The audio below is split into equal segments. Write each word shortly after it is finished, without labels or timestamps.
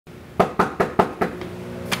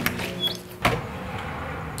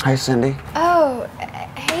Hi, Cindy. Oh,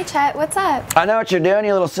 hey Chet, what's up? I know what you're doing,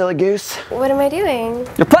 you little silly goose. What am I doing?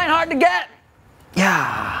 You're playing hard to get!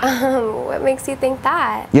 Yeah. What makes you think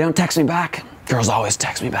that? You don't text me back. Girls always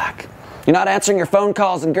text me back. You're not answering your phone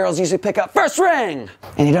calls and girls usually pick up first ring.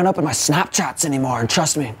 And you don't open my Snapchats anymore, and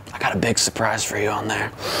trust me, I got a big surprise for you on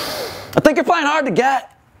there. I think you're playing hard to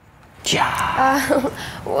get. Yeah.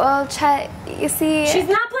 Well, Chet, you see... She's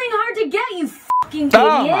not playing hard to get, you fucking idiot.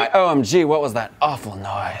 Oh my OMG, what was that awful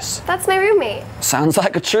noise? That's my roommate. Sounds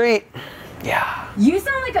like a treat. Yeah. You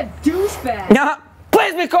sound like a douchebag. No,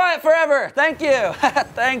 please be quiet forever. Thank you.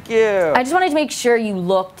 Thank you. I just wanted to make sure you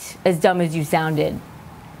looked as dumb as you sounded.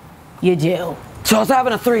 You do. So I was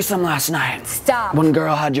having a threesome last night. Stop. One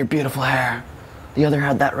girl had your beautiful hair. The other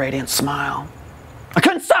had that radiant smile. I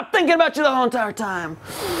couldn't stop thinking about you the whole entire time.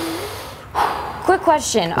 Quick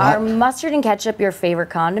question. What? Are mustard and ketchup your favorite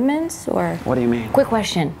condiments, or? What do you mean? Quick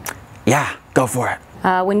question. Yeah, go for it.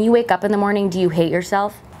 When you wake up in the morning, do you hate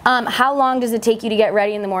yourself? How long does it take you to get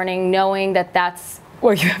ready in the morning knowing that that's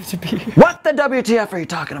where you have to be? What the WTF are you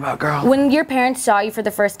talking about, girl? When your parents saw you for the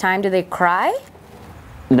first time, did they cry?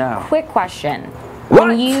 No. Quick question. What?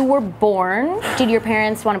 When you were born, did your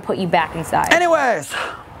parents want to put you back inside? Anyways,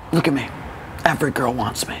 look at me. Every girl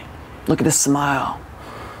wants me. Look at this smile.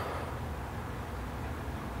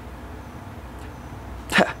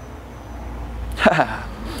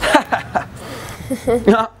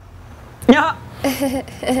 Yeah.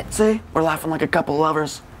 Yeah. See, we're laughing like a couple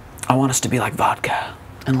lovers. I want us to be like vodka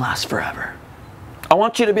and last forever. I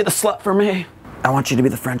want you to be the slut for me. I want you to be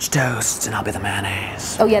the French toast and I'll be the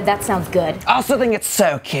mayonnaise. Oh yeah, that sounds good. I also think it's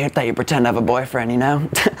so cute that you pretend to have a boyfriend, you know?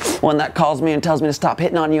 One that calls me and tells me to stop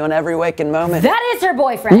hitting on you in every waking moment. That is her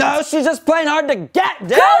boyfriend. No, she's just playing hard to get,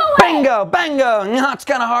 dude. Go away. Bingo, bango. No, it's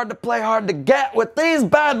kind of hard to play hard to get with these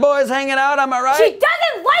bad boys hanging out, am I right? She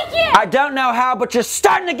doesn't like you! I don't know how, but you're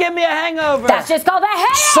starting to give me a hangover. That's just called a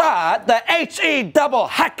hangover! Shut the H-E double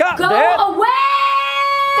heck up, Go dude. away!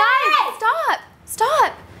 Guys, stop!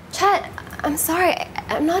 Stop! Chet, I'm sorry.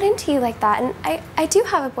 I'm not into you like that, and I do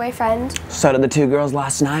have a boyfriend. So did the two girls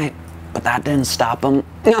last night, but that didn't stop them.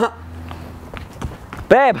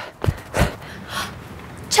 Babe.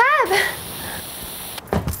 Cheb!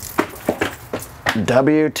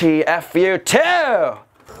 WTF you too!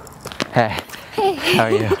 Hey. Hey. How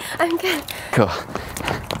are you? I'm good. Cool.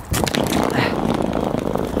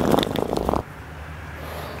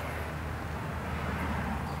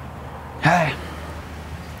 Hey.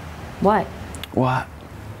 What? What?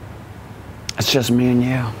 It's just me and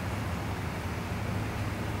you.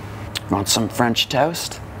 Want some French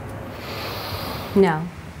toast? No.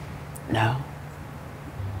 No?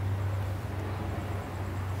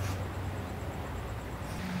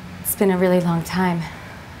 It's been a really long time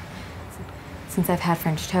since I've had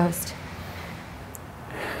French toast.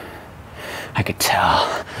 I could tell.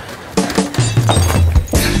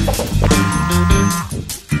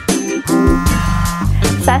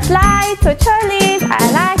 Subscribe to Charlie's,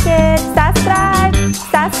 I like it. Subscribe,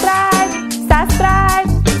 subscribe, subscribe.